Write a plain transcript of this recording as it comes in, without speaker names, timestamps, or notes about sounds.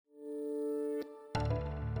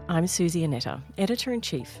I'm Suzy Annetta,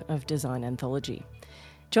 Editor-in-Chief of Design Anthology.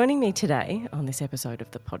 Joining me today on this episode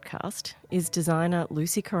of the podcast is designer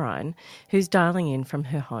Lucy Kurrein, who's dialling in from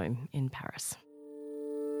her home in Paris.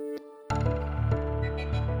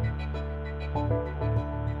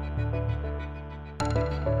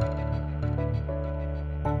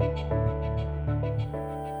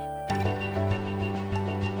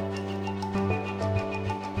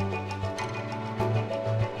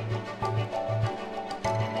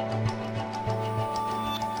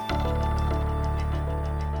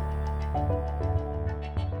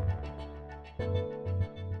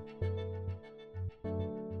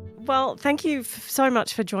 Well, thank you so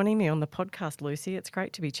much for joining me on the podcast, Lucy. It's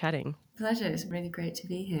great to be chatting. Pleasure. It's really great to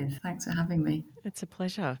be here. Thanks for having me. It's a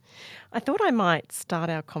pleasure. I thought I might start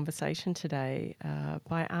our conversation today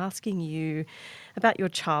by asking you about your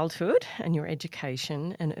childhood and your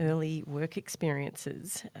education and early work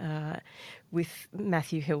experiences with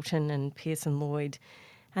Matthew Hilton and Pearson Lloyd,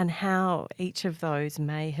 and how each of those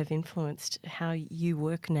may have influenced how you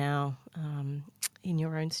work now in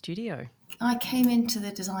your own studio. I came into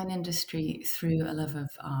the design industry through a love of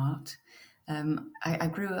art. I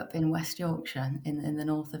grew up in West Yorkshire in the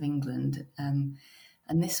north of England, and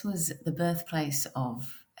this was the birthplace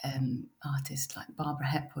of artists like Barbara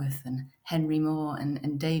Hepworth and Henry Moore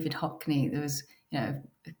and David Hockney. There was,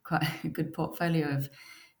 quite a good portfolio of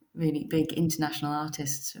really big international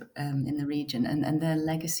artists in the region, and their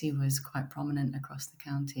legacy was quite prominent across the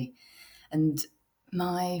county. And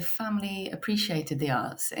my family appreciated the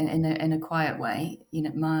arts in a quiet way.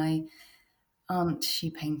 My aunt, she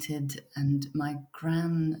painted, and my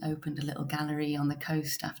gran opened a little gallery on the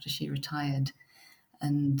coast after she retired.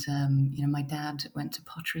 And, my dad went to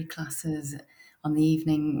pottery classes on the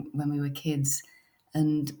evening when we were kids.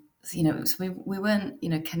 And, so we weren't,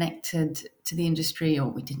 connected to the industry, or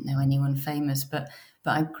we didn't know anyone famous, but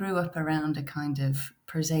I grew up around a kind of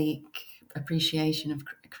prosaic appreciation of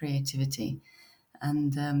creativity.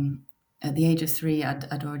 And at the age of 3,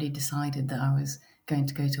 I'd already decided that I was going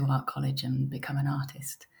to go to art college and become an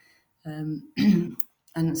artist.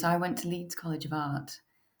 And so I went to Leeds College of Art,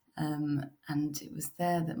 and it was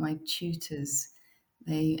there that my tutors,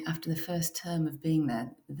 after the first term of being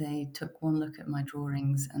there, they took one look at my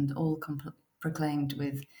drawings and all proclaimed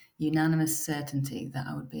with unanimous certainty that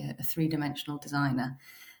I would be a three-dimensional designer.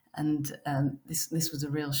 And this was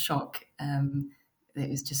a real shock. It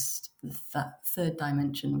was just that third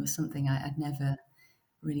dimension was something I'd never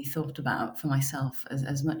really thought about for myself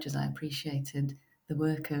as much as I appreciated the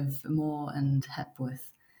work of Moore and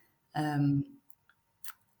Hepworth. I'd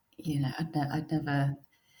never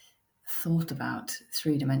thought about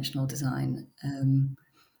three-dimensional design,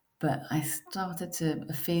 but I started to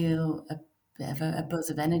feel a bit of a buzz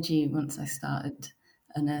of energy once I started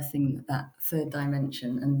unearthing that third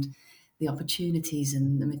dimension and the opportunities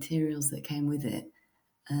and the materials that came with it.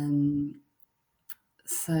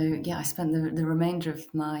 I spent the remainder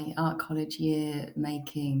of my art college year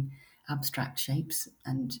making abstract shapes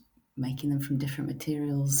and making them from different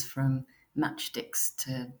materials, from matchsticks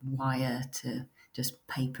to wire to just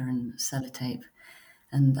paper and sellotape,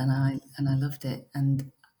 and I loved it.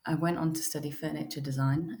 And I went on to study furniture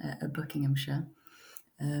design at Buckinghamshire,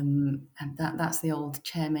 and that's the old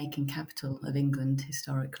chair-making capital of England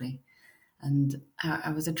historically. And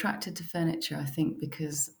I was attracted to furniture, I think,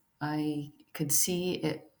 because I could see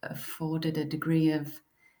it afforded a degree of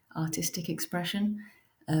artistic expression.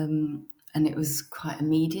 And it was quite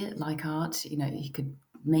immediate, like art. You could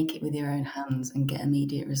make it with your own hands and get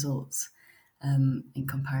immediate results in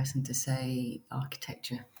comparison to, say,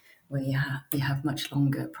 architecture, where you have much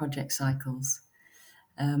longer project cycles.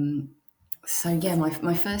 My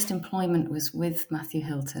first employment was with Matthew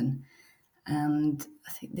Hilton. And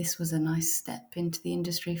I think this was a nice step into the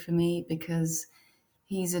industry for me, because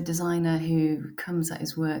he's a designer who comes at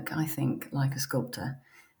his work, I think, like a sculptor.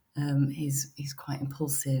 He's quite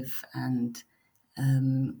impulsive, and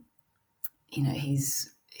he's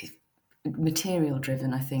material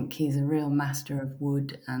driven. I think he's a real master of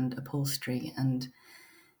wood and upholstery, and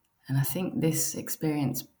I think this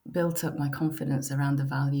experience built up my confidence around the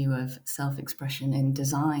value of self-expression in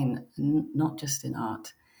design, not just in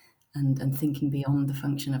art. And thinking beyond the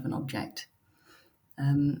function of an object.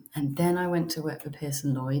 And then I went to work for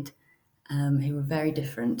Pearson Lloyd, who were very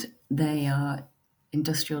different. They are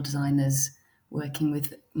industrial designers working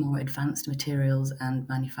with more advanced materials and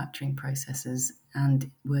manufacturing processes, and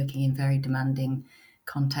working in very demanding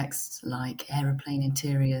contexts like aeroplane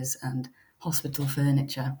interiors and hospital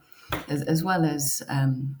furniture, as well as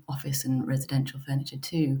office and residential furniture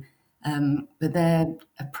too. But their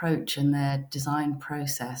approach and their design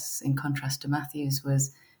process, in contrast to Matthew's,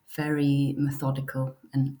 was very methodical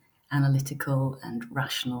and analytical and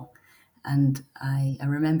rational. And I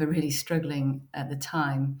remember really struggling at the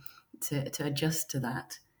time to adjust to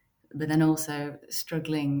that, but then also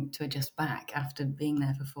struggling to adjust back after being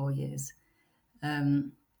there for 4 years.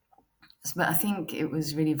 Um, but I think it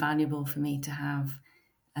was really valuable for me to have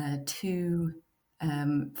two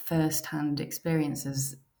first-hand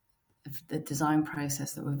experiences of the design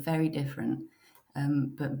process that were very different,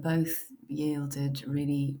 but both yielded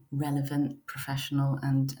really relevant, professional,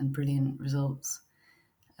 and brilliant results.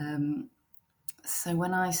 So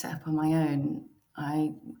when I set up on my own,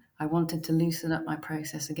 I wanted to loosen up my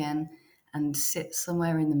process again and sit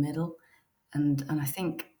somewhere in the middle. And I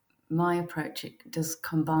think my approach, it does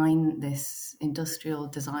combine this industrial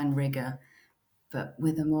design rigor, but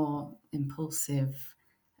with a more impulsive,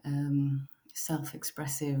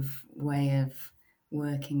 self-expressive way of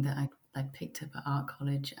working that I'd picked up at art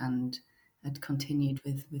college and had continued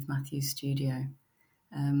with Matthew's studio.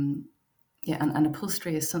 And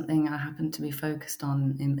upholstery is something I happen to be focused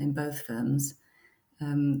on in both firms.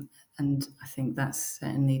 And I think that's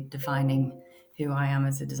certainly defining who I am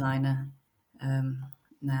as a designer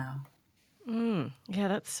now. Yeah,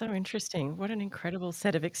 that's so interesting. What an incredible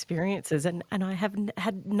set of experiences. And I have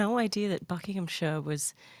had no idea that Buckinghamshire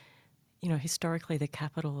was, historically the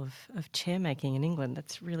capital of chair making in England.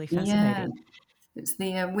 That's really Yeah, fascinating. it's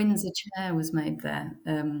the Windsor chair was made there.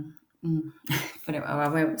 But I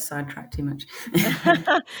won't sidetrack too much.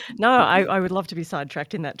 No, I would love to be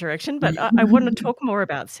sidetracked in that direction, but I want to talk more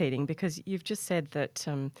about seating because you've just said that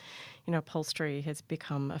upholstery has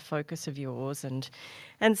become a focus of yours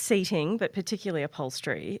and seating, but particularly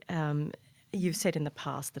upholstery. You've said in the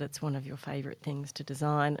past that it's one of your favourite things to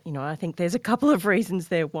design. I think there's a couple of reasons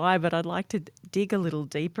there why, but I'd like to dig a little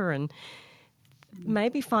deeper and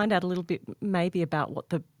maybe find out a little bit maybe about what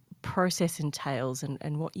the process entails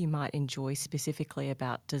and what you might enjoy specifically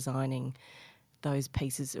about designing those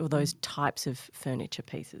pieces or those types of furniture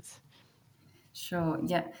pieces. Sure.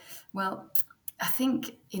 Yeah. Well, I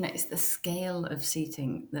think, it's the scale of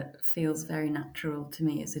seating that feels very natural to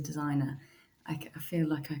me as a designer. I feel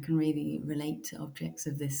like I can really relate to objects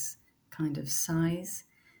of this kind of size.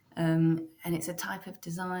 And it's a type of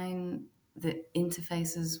design that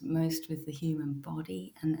interfaces most with the human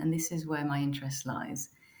body. And this is where my interest lies.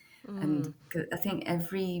 And Mm. I think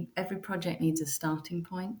every project needs a starting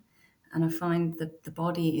point. And I find that the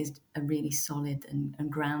body is a really solid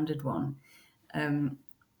and grounded one.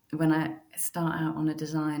 When I start out on a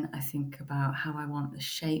design, I think about how I want the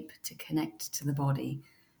shape to connect to the body,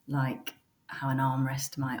 like how an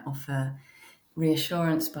armrest might offer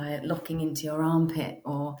reassurance by locking into your armpit,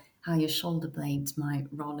 or how your shoulder blades might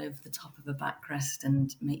roll over the top of a backrest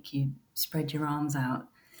and make you spread your arms out.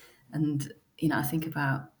 And, I think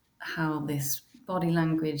about how this body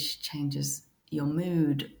language changes your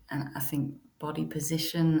mood. And I think body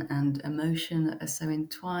position and emotion are so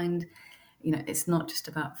entwined. It's not just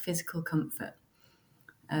about physical comfort.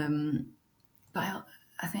 But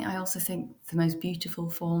I also think the most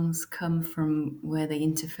beautiful forms come from where they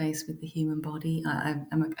interface with the human body.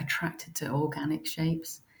 I'm attracted to organic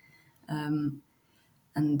shapes. And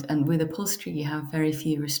with upholstery, you have very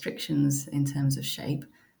few restrictions in terms of shape.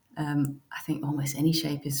 I think almost any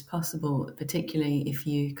shape is possible, particularly if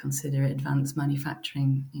you consider advanced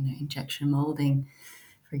manufacturing, injection molding,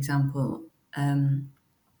 for example.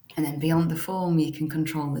 And then beyond the form, you can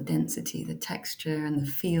control the density, the texture, and the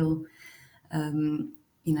feel.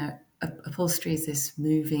 Upholstery is this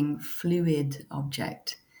moving, fluid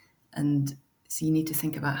object, and so you need to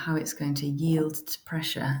think about how it's going to yield to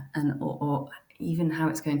pressure, or even how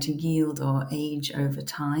it's going to yield or age over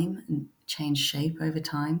time and change shape over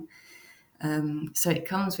time. So it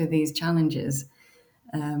comes with these challenges.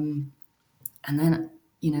 And then,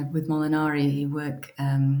 with Molinari,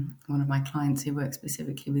 one of my clients who works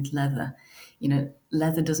specifically with leather,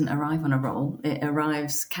 leather doesn't arrive on a roll, it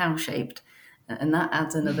arrives cow-shaped, and that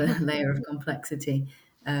adds another layer of complexity.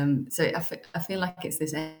 So I feel like it's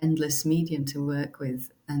this endless medium to work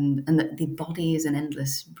with, and that the body is an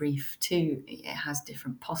endless brief too. It has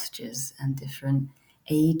different postures and different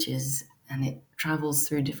ages, and it travels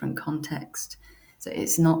through different contexts. So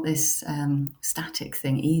it's not this static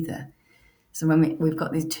thing either. So when we've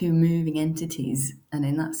got these two moving entities, and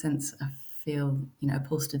in that sense, I feel,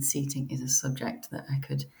 upholstered seating is a subject that I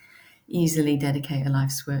could easily dedicate a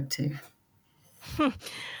life's work to.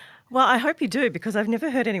 Well, I hope you do because I've never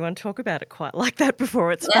heard anyone talk about it quite like that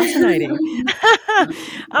before. It's fascinating.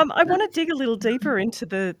 I want to dig a little deeper into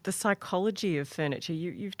the psychology of furniture.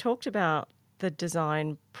 You've talked about the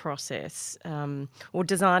design process, or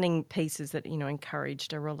designing pieces that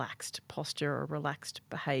encouraged a relaxed posture or relaxed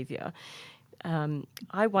behaviour.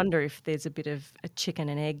 I wonder if there's a bit of a chicken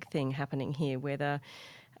and egg thing happening here, whether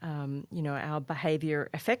our behaviour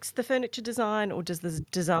affects the furniture design, or does the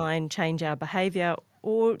design change our behaviour,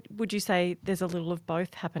 or would you say there's a little of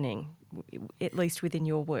both happening, at least within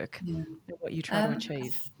your work, Yeah. and what you try to Um, I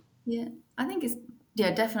achieve? th- yeah, I think it's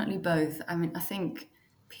definitely both. I mean, I think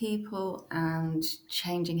people and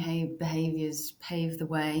changing behaviors pave the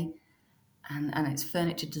way, and its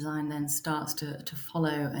furniture design then starts to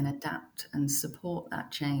follow and adapt and support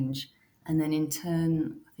that change. And then in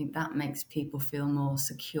turn, I think that makes people feel more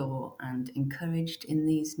secure and encouraged in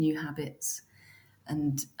these new habits,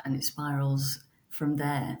 and it spirals from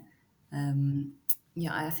there.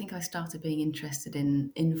 Yeah, I think I started being interested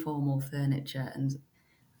in informal furniture and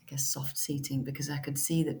I guess soft seating because I could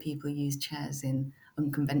see that people use chairs in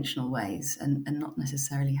unconventional ways and not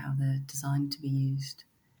necessarily how they're designed to be used.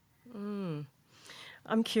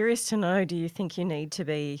 I'm curious to know, do you think you need to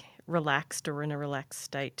be relaxed or in a relaxed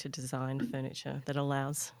state to design furniture that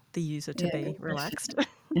allows the user to Yeah, be good question.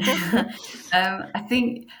 relaxed?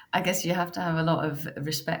 I guess you have to have a lot of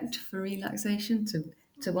respect for relaxation to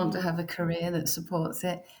want to Mm, have a career that supports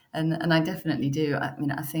it, and I definitely do. I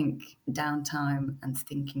mean, I think downtime and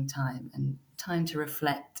thinking time and time to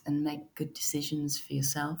reflect and make good decisions for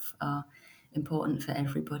yourself are important for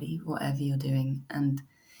everybody, whatever you're doing.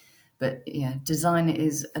 But yeah, design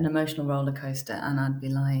is an emotional roller coaster, and I'd be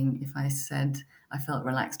lying if I said I felt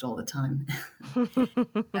relaxed all the time.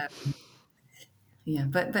 Yeah,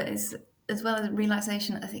 but it's as well as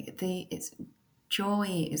relaxation. I think it's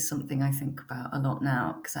joy is something I think about a lot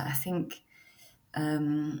now because I think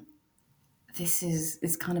this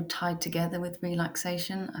is kind of tied together with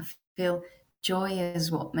relaxation. I feel joy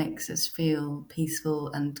is what makes us feel peaceful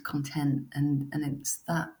and content, and it's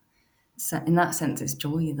that in that sense, it's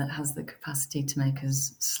joy that has the capacity to make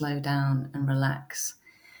us slow down and relax.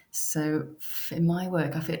 So in my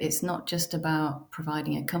work, I feel it's not just about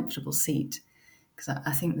providing a comfortable seat because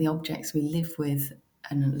I think the objects we live with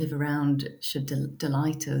and live around should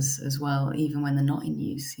delight us as well, even when they're not in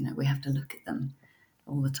use. You know, we have to look at them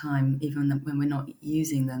all the time, even when we're not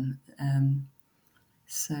using them.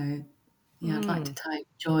 So, yeah, I'd like to mm. tie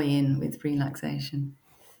joy in with relaxation.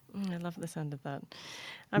 I love the sound of that.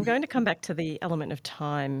 I'm going to come back to the element of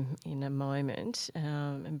time in a moment.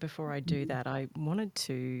 And before I do that, I wanted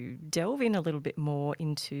to delve in a little bit more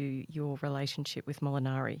into your relationship with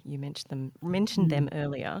Molinari. You mentioned them Mm.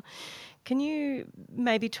 earlier. Can you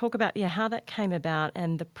maybe talk about how that came about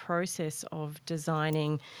and the process of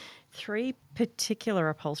designing three particular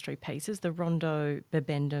upholstery pieces, the Rondo,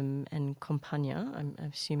 Bibendum and Compagna, I'm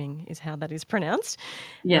assuming is how that is pronounced,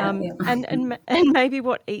 Yeah, yeah. and maybe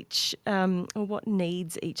what each or what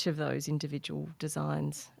needs each of those individual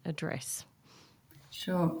designs address.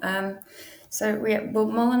 Sure. Well,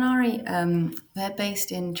 Molinari, they're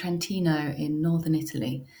based in Trentino in northern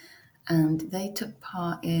Italy, and they took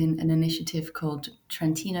part in an initiative called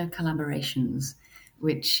Trentino Collaborations,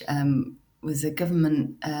 which was a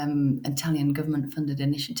Italian government-funded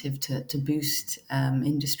initiative to boost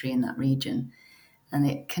industry in that region. And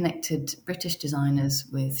it connected British designers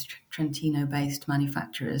with Trentino-based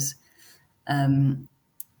manufacturers. And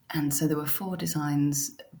so there were four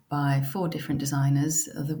designs by four different designers.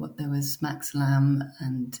 There was Max Lamb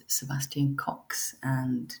and Sebastian Cox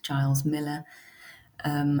and Giles Miller,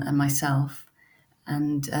 and myself.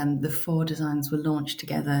 And the four designs were launched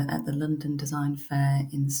together at the London Design Fair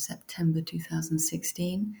in September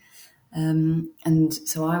 2016. And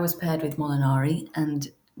so I was paired with Molinari,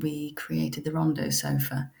 and we created the Rondo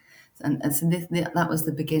sofa. And so that was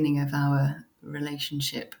the beginning of our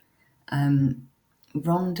relationship.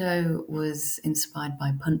 Rondo was inspired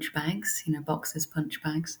by punch bags, boxers' punch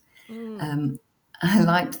bags. Mm, Um, I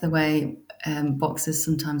liked the way boxers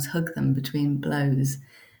sometimes hug them between blows.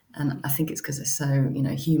 And I think it's because they're so,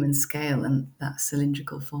 human scale, and that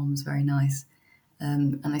cylindrical form is very nice.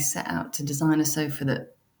 And I set out to design a sofa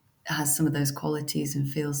that has some of those qualities and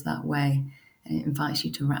feels that way. And it invites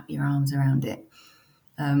you to wrap your arms around it.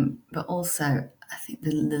 But also, I think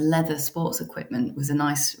the leather sports equipment was a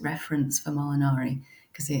nice reference for Molinari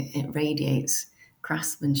because it radiates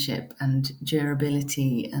craftsmanship and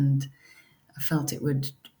durability, and I felt it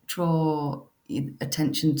would draw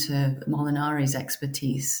attention to Molinari's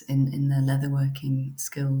expertise in their leatherworking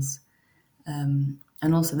skills, and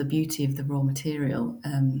also the beauty of the raw material,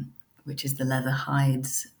 which is the leather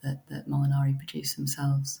hides that Molinari produce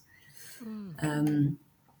themselves. mm.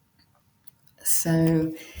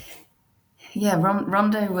 So yeah,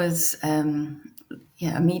 Rondo was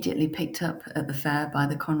yeah, immediately picked up at the fair by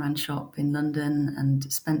the Conran shop in London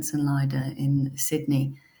and Spence and Lyda in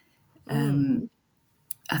Sydney. Mm.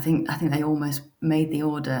 I think they almost made the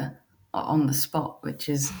order on the spot, which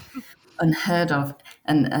is unheard of.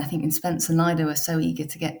 And I think in Spence and Lyda were so eager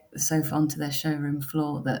to get the sofa onto their showroom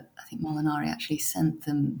floor that I think Molinari actually sent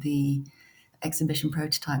them the exhibition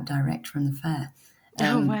prototype direct from the fair.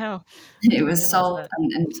 Oh, Um, wow. it Didn't was realize sold that.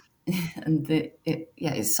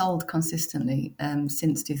 it's sold consistently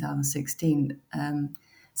since 2016.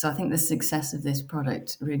 So I think the success of this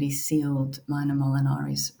product really sealed mine and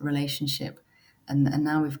Molinari's relationship, and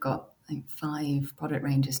now we've got I think 5 product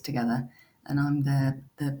ranges together, and I'm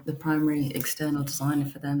the primary external designer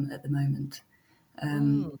for them at the moment.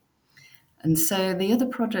 Mm. And so the other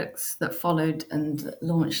products that followed and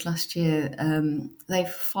launched last year, they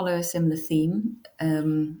follow a similar theme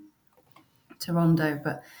to Rondo,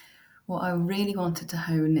 but what I really wanted to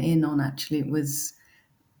hone in on actually was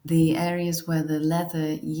the areas where the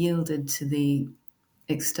leather yielded to the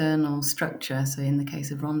external structure. So in the case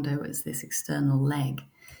of Rondo, it's this external leg,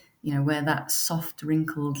 where that soft,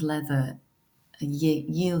 wrinkled leather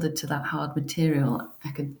yielded to that hard material. I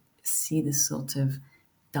could see this sort of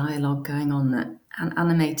dialogue going on that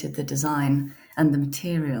animated the design and the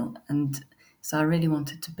material. And so I really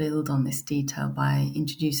wanted to build on this detail by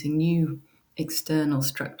introducing new external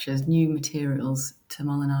structures, new materials to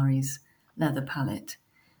Molinari's leather palette.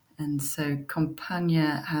 And so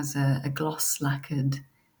Campagna has a gloss lacquered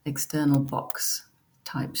external box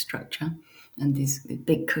type structure and these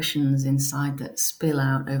big cushions inside that spill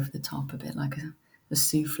out over the top a bit like a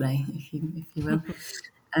souffle, if you will.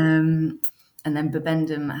 Um, and then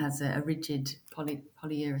Bibendum has a rigid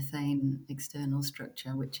polyurethane external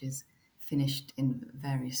structure, which is finished in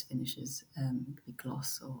various finishes. It could be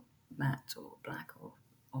gloss or matte or black or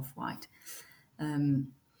off-white.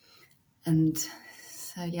 And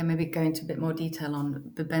so, yeah, maybe go into a bit more detail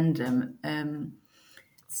on Bibendum.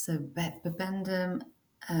 So Bibendum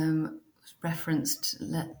referenced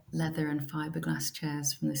leather and fiberglass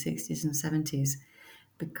chairs from the 60s and 70s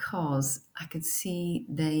because I could see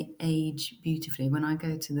they age beautifully. When I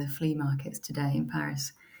go to the flea markets today in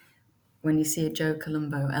Paris, when you see a Joe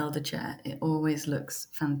Colombo elder chair, it always looks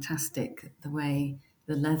fantastic. The way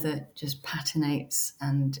the leather just patinates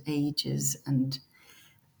and ages and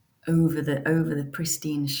over the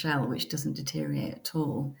pristine shell, which doesn't deteriorate at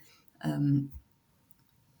all.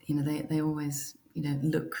 They always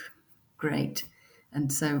look great.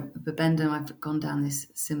 And so Bibendo, I've gone down this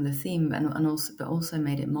similar theme, and also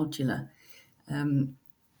made it modular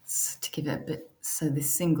to give it a bit. So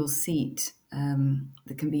this single seat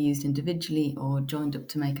that can be used individually or joined up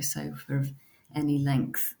to make a sofa of any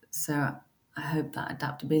length. So I hope that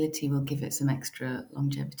adaptability will give it some extra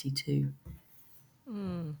longevity too.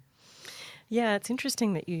 Mm. Yeah, it's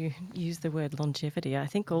interesting that you use the word longevity. I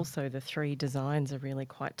think also the 3 designs are really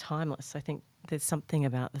quite timeless. I think there's something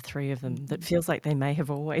about the 3 of them that feels like they may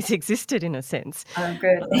have always existed in a sense. Oh,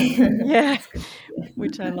 good. Yeah, That's good.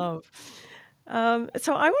 which I love.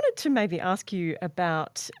 So I wanted to maybe ask you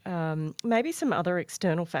about maybe some other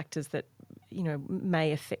external factors that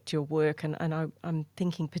may affect your work, and I'm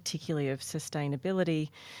thinking particularly of sustainability,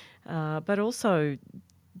 but also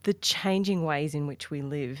the changing ways in which we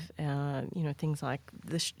live. Things like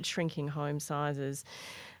the shrinking home sizes.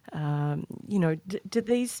 Do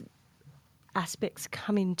these aspects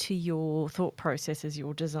come into your thought process as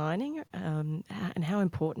you're designing, and how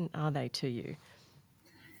important are they to you?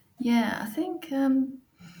 Yeah, I think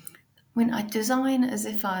when I design as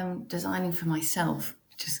if I'm designing for myself,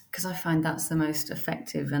 just because I find that's the most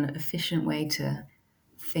effective and efficient way to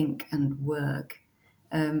think and work.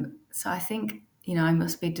 So I think, I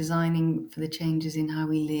must be designing for the changes in how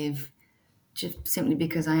we live just simply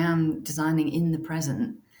because I am designing in the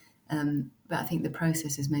present. But I think the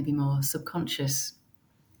process is maybe more subconscious,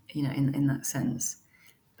 in that sense.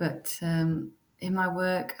 But in my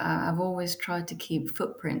work, I've always tried to keep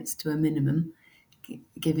footprints to a minimum,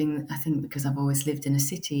 giving, I think, because I've always lived in a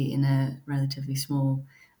city in a relatively small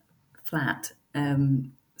flat.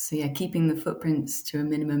 So, yeah, keeping the footprints to a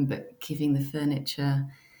minimum, but giving the furniture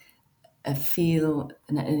a feel,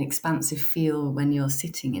 an expansive feel when you're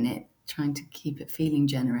sitting in it, trying to keep it feeling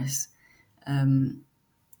generous.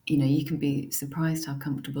 You can be surprised how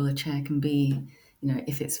comfortable a chair can be,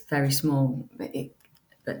 if it's very small, but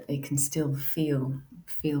it can still feel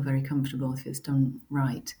very comfortable if it's done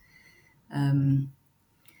right.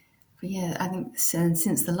 But yeah, I think since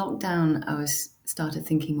the lockdown, I was started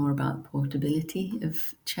thinking more about portability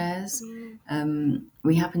of chairs.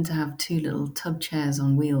 We happen to have 2 little tub chairs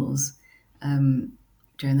on wheels,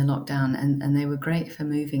 during the lockdown, and they were great for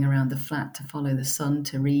moving around the flat to follow the sun,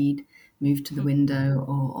 to read, move to the window,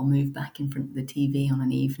 or move back in front of the TV on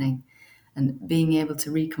an evening. And being able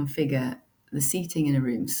to reconfigure the seating in a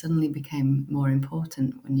room suddenly became more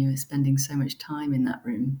important when you were spending so much time in that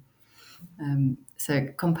room. So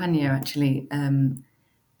Compagno actually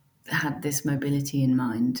had this mobility in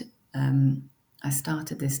mind. I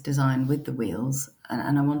started this design with the wheels,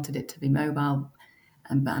 and I wanted it to be mobile,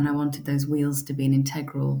 and I wanted those wheels to be an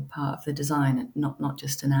integral part of the design, not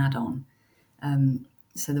just an add-on.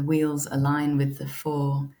 So the wheels align with the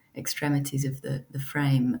four extremities of the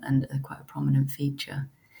frame and are quite a prominent feature.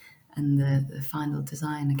 And the final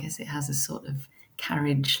design, I guess it has a sort of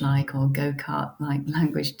carriage-like or go-kart-like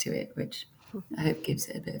language to it, which I hope gives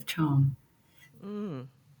it a bit of charm.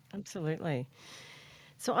 Absolutely.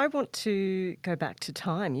 So I want to go back to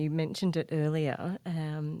time. You mentioned it earlier.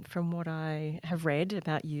 From what I have read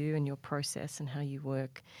about you and your process and how you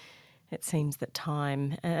work, it seems that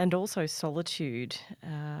time and also solitude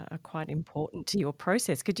are quite important to your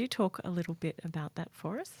process. Could you talk a little bit about that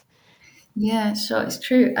for us? Yeah, sure, it's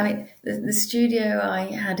true. I mean, the studio I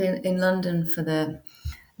had in London for the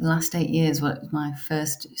last 8 years, what was my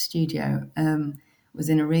first studio, was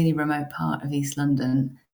in a really remote part of East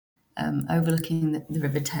London, overlooking the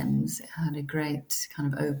River Thames. It had a great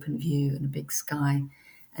kind of open view and a big sky.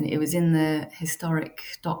 And it was in the historic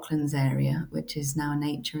Docklands area, which is now a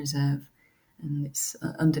nature reserve. And it's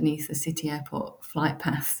underneath the city airport flight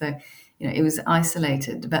path. So, it was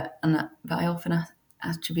isolated. But I often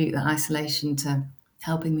attribute that isolation to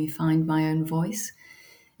helping me find my own voice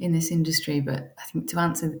in this industry. But I think to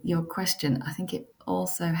answer your question, I think it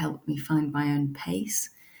also helped me find my own pace.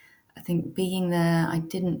 I think being there, I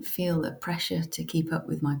didn't feel the pressure to keep up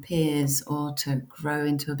with my peers or to grow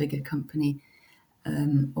into a bigger company,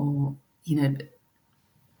 or,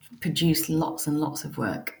 produce lots and lots of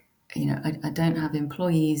work. I don't have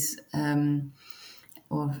employees,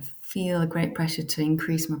 or feel a great pressure to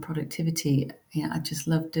increase my productivity. I just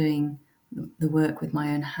love doing the work with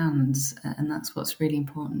my own hands, and that's what's really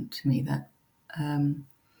important to me. And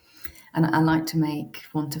I like to make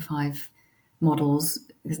 1 to 5 models.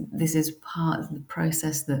 This is part of the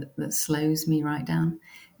process that slows me right down.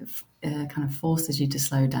 It kind of forces you to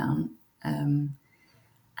slow down.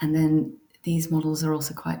 And then these models are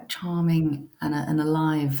also quite charming and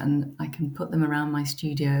alive, and I can put them around my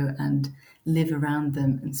studio and live around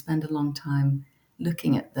them and spend a long time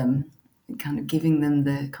looking at them, kind of giving them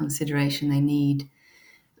the consideration they need,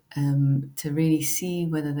 to really see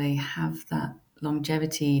whether they have that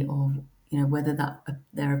longevity, or whether that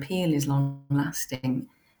their appeal is long lasting.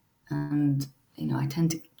 And I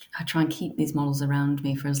try and keep these models around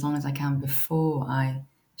me for as long as I can before I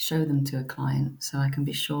show them to a client, so I can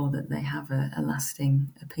be sure that they have a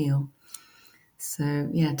lasting appeal. So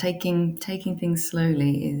yeah, taking things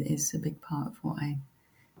slowly is a big part of what I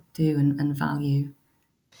do and value.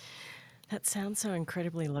 That sounds so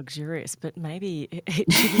incredibly luxurious, but maybe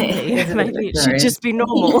it shouldn't be. It is a bit Maybe it should luxurious. just be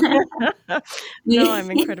normal. No, I'm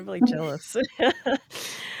incredibly jealous.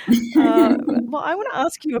 Well, I want to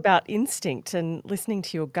ask you about instinct and listening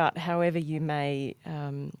to your gut, however you may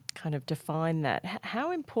kind of define that.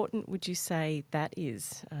 How important would you say that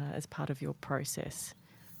is as part of your process?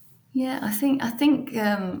 Yeah, I think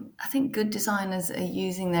good designers are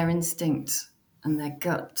using their instinct and their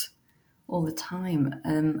gut all the time.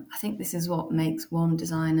 I think this is what makes one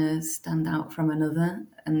designer stand out from another,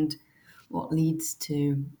 and what leads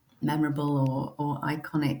to memorable or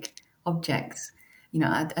iconic objects.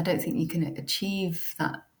 I don't think you can achieve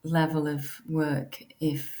that level of work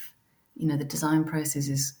if the design process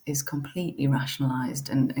is completely rationalized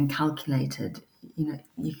and calculated.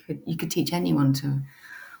 You could teach anyone to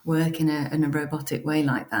work in a robotic way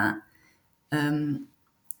like that. You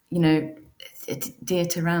know,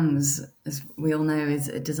 Dieter Rams, as we all know, is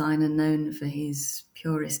a designer known for his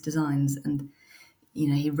purist designs, and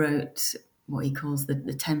he wrote what he calls the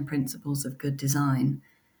 10 principles of good design.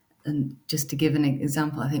 And just to give an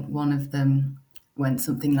example, I think one of them went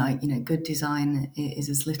something like, good design is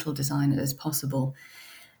as little design as possible.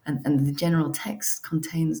 And the general text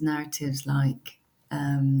contains narratives like,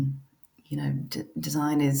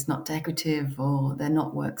 design is not decorative, or they're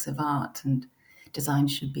not works of art, and design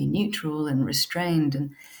should be neutral and restrained.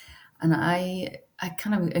 And I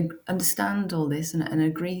kind of understand all this and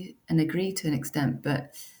agree to an extent,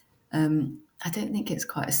 but I don't think it's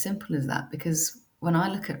quite as simple as that, because when I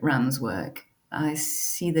look at Ram's work, I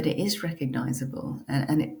see that it is recognizable,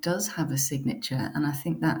 and it does have a signature, and I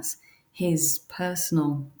think that's his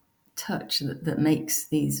personal touch that makes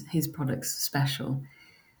his products special.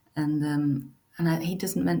 And he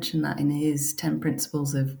doesn't mention that in his 10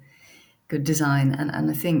 principles of good design. And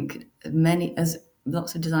I think as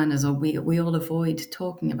lots of designers, or we all avoid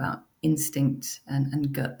talking about instinct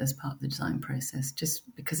and gut as part of the design process,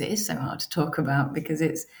 just because it is so hard to talk about, because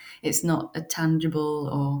it's not a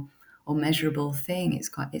tangible or measurable thing.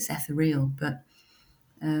 It's ethereal, but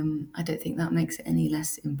I don't think that makes it any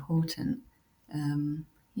less important.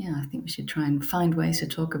 Yeah, I think we should try and find ways to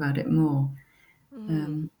talk about it more.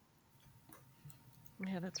 Mm.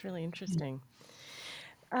 Yeah, that's really interesting.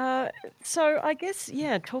 Uh, so I guess,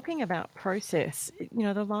 yeah, talking about process,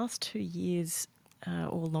 the last 2 years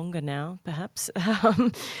or longer now, perhaps,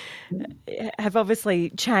 have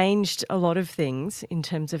obviously changed a lot of things in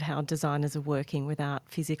terms of how designers are working without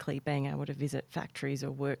physically being able to visit factories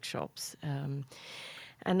or workshops. And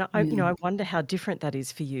Yeah. I wonder how different that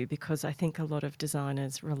is for you, because I think a lot of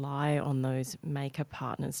designers rely on those maker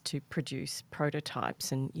partners to produce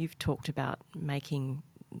prototypes, and you've talked about making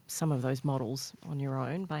some of those models on your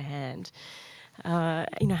own by hand.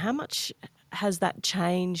 How much has that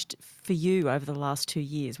changed for you over the last 2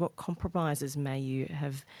 years? What compromises may you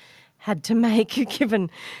have had to make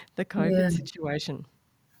given the Yeah. COVID situation?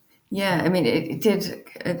 Yeah, I mean, it did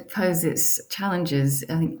pose its challenges.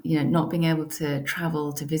 I think, not being able to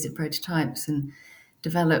travel to visit prototypes and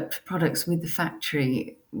develop products with the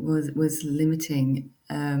factory was limiting.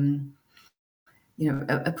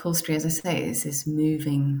 Upholstery, as I say, is this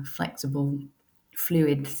moving, flexible,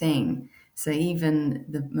 fluid thing. So even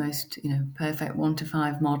the most, perfect 1 to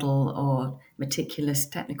 5 model or meticulous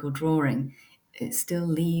technical drawing, it still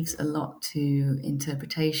leaves a lot to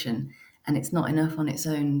interpretation, and it's not enough on its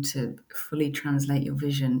own to fully translate your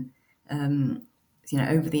vision.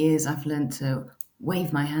 Over the years, I've learned to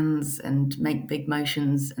wave my hands and make big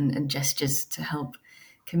motions and gestures to help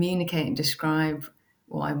communicate and describe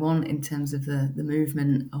what I want in terms of the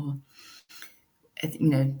movement or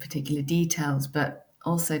particular details, but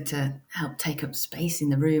also to help take up space in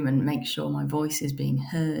the room and make sure my voice is being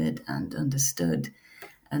heard and understood.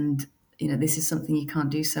 And this is something you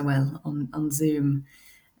can't do so well on Zoom.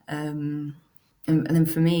 And then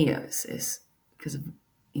for me, it's because of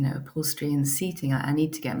upholstery and seating. I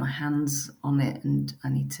need to get my hands on it, and I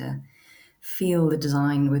need to feel the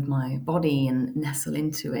design with my body and nestle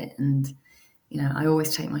into it. And I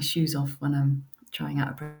always take my shoes off when I'm trying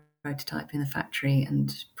out a prototype in the factory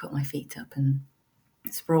and put my feet up and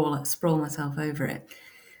sprawl myself over it.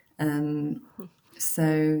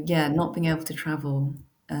 So yeah, not being able to travel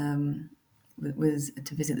was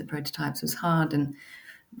to visit the prototypes was hard, and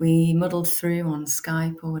we muddled through on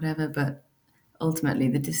Skype or whatever. But ultimately,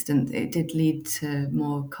 the distance it did lead to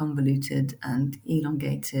more convoluted and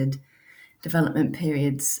elongated development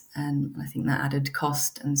periods, and I think that added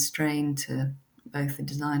cost and strain to both the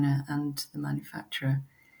designer and the manufacturer.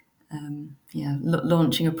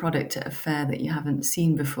 Launching a product at a fair that you haven't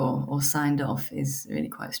seen before or signed off is really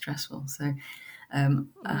quite stressful. So I Mm,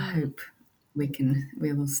 hope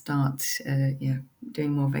we will start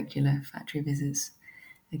doing more regular factory visits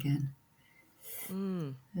again.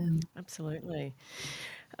 mm, Um, absolutely.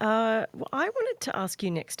 Well, I wanted to ask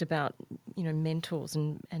you next about, mentors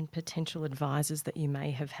and potential advisors that you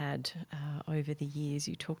may have had over the years.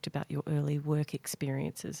 You talked about your early work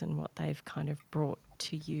experiences and what they've kind of brought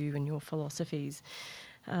to you and your philosophies.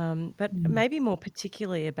 But maybe more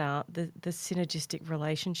particularly about the synergistic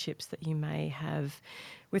relationships that you may have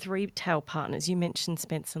with retail partners. You mentioned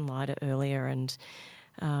Spence and Lyda earlier, and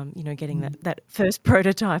getting that first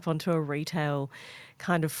prototype onto a retail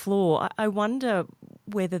kind of floor. I wonder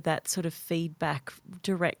whether that sort of feedback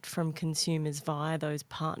direct from consumers via those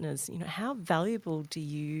partners, how valuable do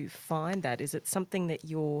you find that? Is it something that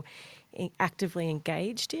you're actively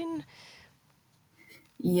engaged in?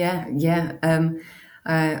 Yeah, yeah.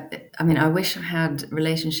 I mean, I wish I had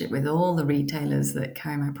relationship with all the retailers that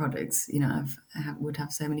carry my products. Would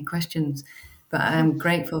have so many questions, but I'm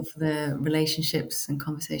grateful for the relationships and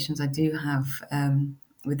conversations I do have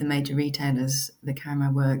with the major retailers that carry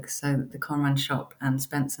my work. So the Conran Shop and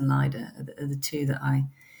Spence and Lyda are the two that I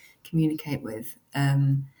communicate with.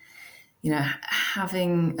 Having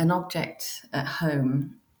an object at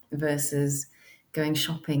home versus going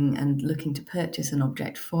shopping and looking to purchase an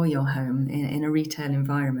object for your home in a retail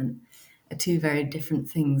environment are two very different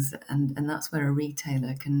things. And that's where a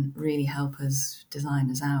retailer can really help us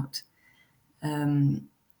designers out. I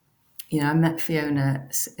met Fiona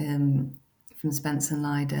from Spence and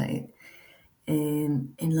Lyda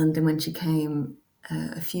in London when she came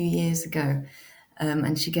a few years ago.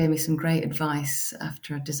 And she gave me some great advice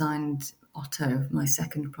after I designed Otto, my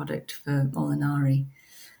second product for Molinari.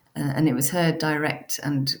 And it was her direct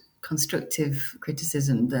and constructive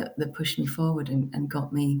criticism that pushed me forward and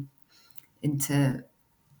got me into,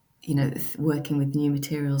 working with new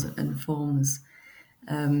materials and forms.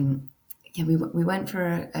 We went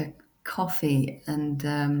for a coffee,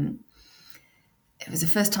 and it was the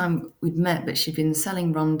first time we'd met, but she'd been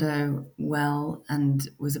selling Rondo well and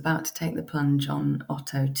was about to take the plunge on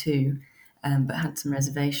Otto too, but had some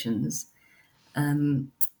reservations. After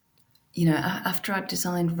I'd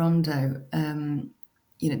designed Rondo,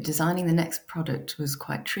 designing the next product was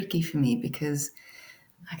quite tricky for me because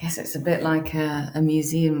I guess it's a bit like a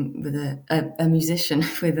museum with a musician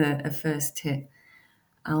with a first hit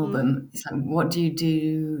album. It's like, what do you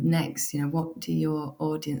do next? What do your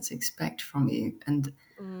audience expect from you? And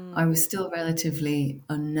I was still relatively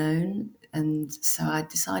unknown. And so I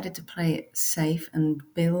decided to play it safe and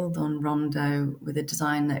build on Rondo with a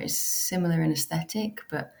design that is similar in aesthetic,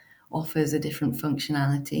 but offers a different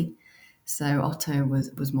functionality. So Otto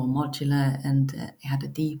was more modular, and it had a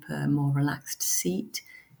deeper, more relaxed seat.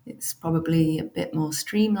 It's probably a bit more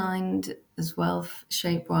streamlined as well,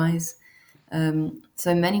 shape-wise.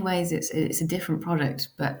 So in many ways, it's a different product,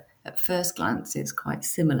 but at first glance, it's quite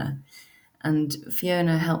similar. And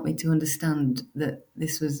Fiona helped me to understand that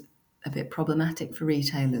this was a bit problematic for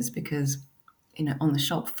retailers because, on the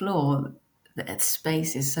shop floor, the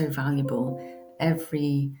space is so valuable.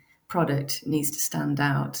 Every product needs to stand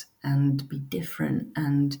out and be different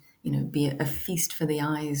and, be a feast for the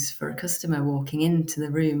eyes for a customer walking into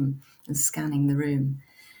the room and scanning the room.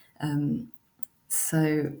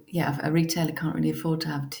 So, yeah, a retailer can't really afford to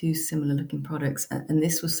have two similar looking products. And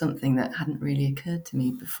this was something that hadn't really occurred to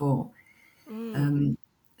me before.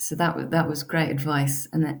 So that was great advice.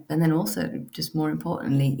 And then also, just more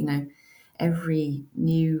importantly, every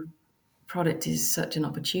new product is such an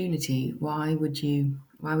opportunity. Why would you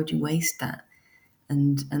waste that?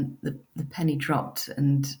 And the penny dropped.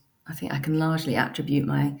 And I think I can largely attribute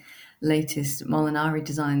my latest Molinari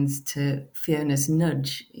designs to Fiona's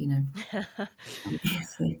nudge,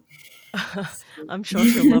 obviously. I'm sure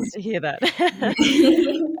she'll love to hear that.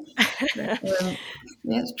 But,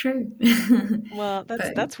 yeah, it's true. Well,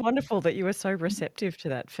 But that's wonderful that you were so receptive to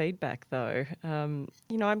that feedback, though.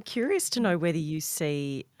 I'm curious to know whether you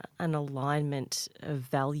see an alignment of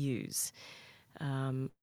values,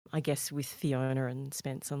 um, I guess, with Fiona and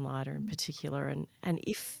Spence and Lyda in particular, and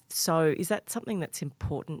if so, is that something that's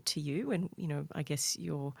important to you? And I guess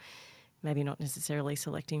you're maybe not necessarily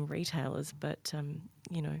selecting retailers, but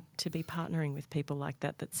to be partnering with people like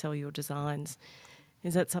that sell your designs.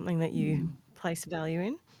 Is that something that you place value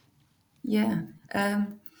in? yeah, I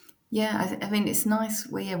mean, it's nice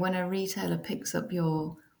when a retailer picks up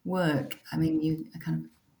your work. I mean, you kind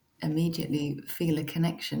of immediately feel a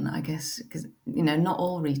connection, I guess, because not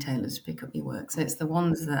all retailers pick up your work. So it's the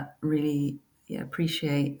ones that really, yeah,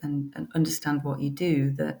 appreciate and understand what you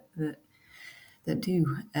do that do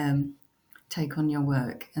take on your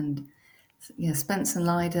work. And yeah, Spence and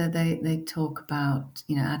Lyda, they talk about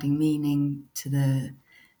adding meaning to the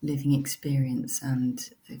living experience, and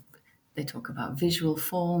they talk about visual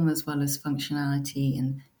form as well as functionality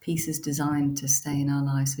and pieces designed to stay in our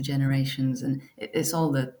lives for generations. And it's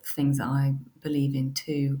all the things that I believe in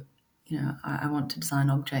too. I want to design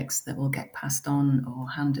objects that will get passed on or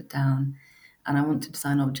handed down, and I want to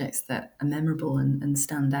design objects that are memorable and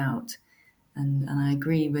stand out. And I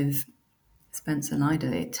agree with Spence and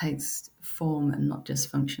Ida. It takes form and not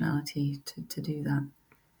just functionality to do that.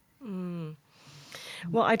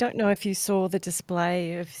 Well, I don't know if you saw the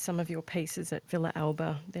display of some of your pieces at Villa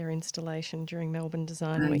Alba, their installation during Melbourne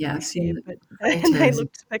Design Week Yeah, I've this year, seen the but they photos.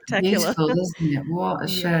 looked spectacular. Beautiful, doesn't it? What a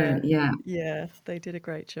show. Yeah, Yeah. yeah, they did a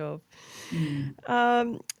great job.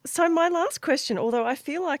 Mm. So my last question, although I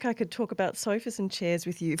feel like I could talk about sofas and chairs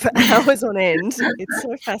with you for hours on end, it's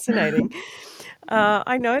so fascinating.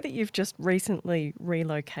 I know that you've just recently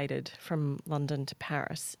relocated from London to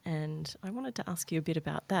Paris, and I wanted to ask you a bit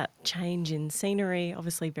about that change in scenery,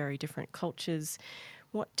 obviously very different cultures.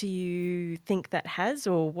 What do you think that has,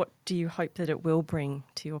 or what do you hope that it will bring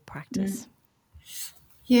to your practice?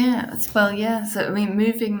 Yeah. So, I mean,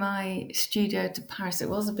 moving my studio to Paris, it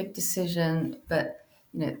was a big decision, but,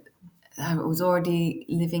 I was already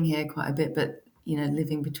living here quite a bit, but,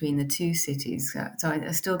 living between the two cities. So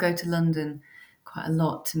I still go to London quite a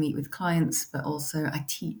lot to meet with clients, but also I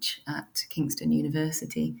teach at Kingston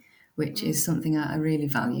University, which is something I really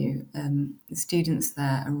value. The students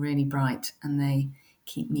there are really bright and they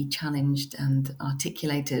keep me challenged and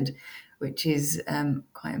articulated, which is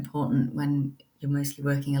quite important when you're mostly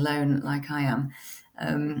working alone, like I am.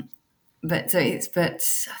 But I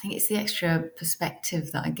think it's the extra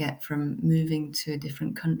perspective that I get from moving to a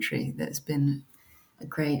different country that's been a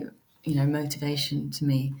great motivation to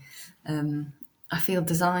me. I feel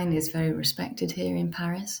design is very respected here in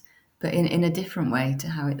Paris, but in a different way to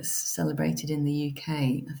how it's celebrated in the UK.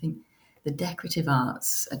 I think the decorative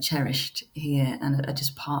arts are cherished here and are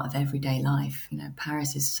just part of everyday life.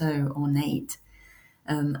 Paris is so ornate.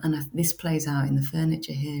 This plays out in the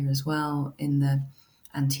furniture here as well, in the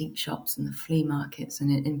antique shops and the flea markets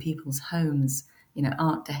and in people's homes.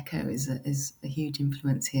 Art Deco is a huge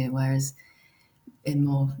influence here, whereas in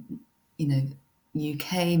more,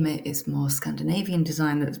 UK, it's more Scandinavian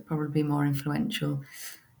design that's probably more influential.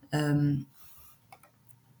 But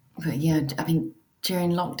yeah, I mean,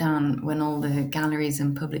 during lockdown, when all the galleries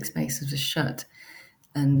and public spaces were shut,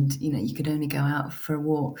 and you could only go out for a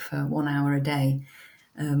walk for 1 hour a day,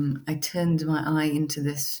 I turned my eye into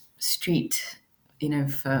this street,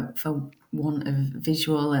 for want of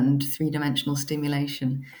visual and three-dimensional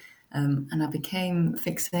stimulation. And I became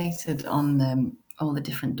fixated on all the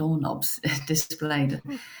different doorknobs displayed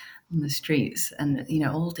on the streets, and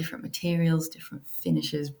all different materials, different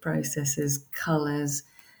finishes, processes, colors.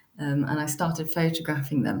 And I started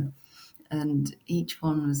photographing them, and each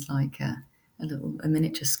one was like a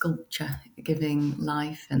miniature sculpture, giving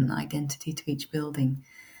life and identity to each building,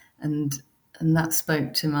 and that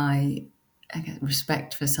spoke to my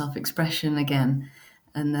respect for self-expression again,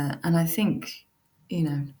 and I think you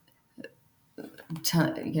know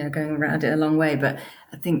going around it a long way, but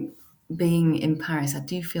I think being in Paris, I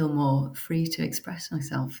do feel more free to express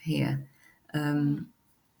myself here.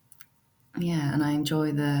 Yeah, and I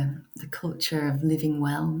enjoy the culture of living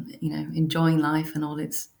well, enjoying life and all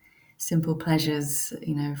its simple pleasures,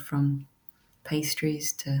 from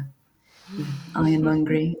pastries to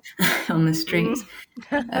ironmongery on the Mm. streets.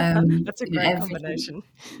 Um, That's a great Everything, combination.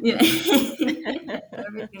 yeah,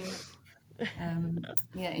 everything is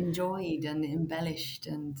enjoyed and embellished,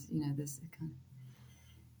 and there's a kind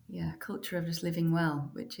of culture of just living well,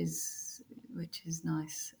 which is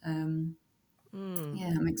nice. Mm.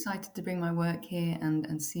 I'm excited to bring my work here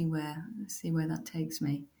and see where that takes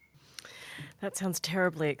me. That sounds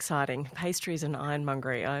terribly exciting. Pastries and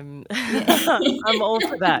ironmongery. I'm Yeah. I'm all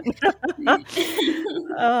for that.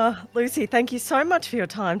 Lucy, thank you so much for your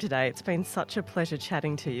time today. It's been such a pleasure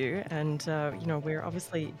chatting to you, and we're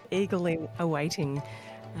obviously eagerly awaiting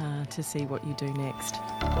to see what you do next.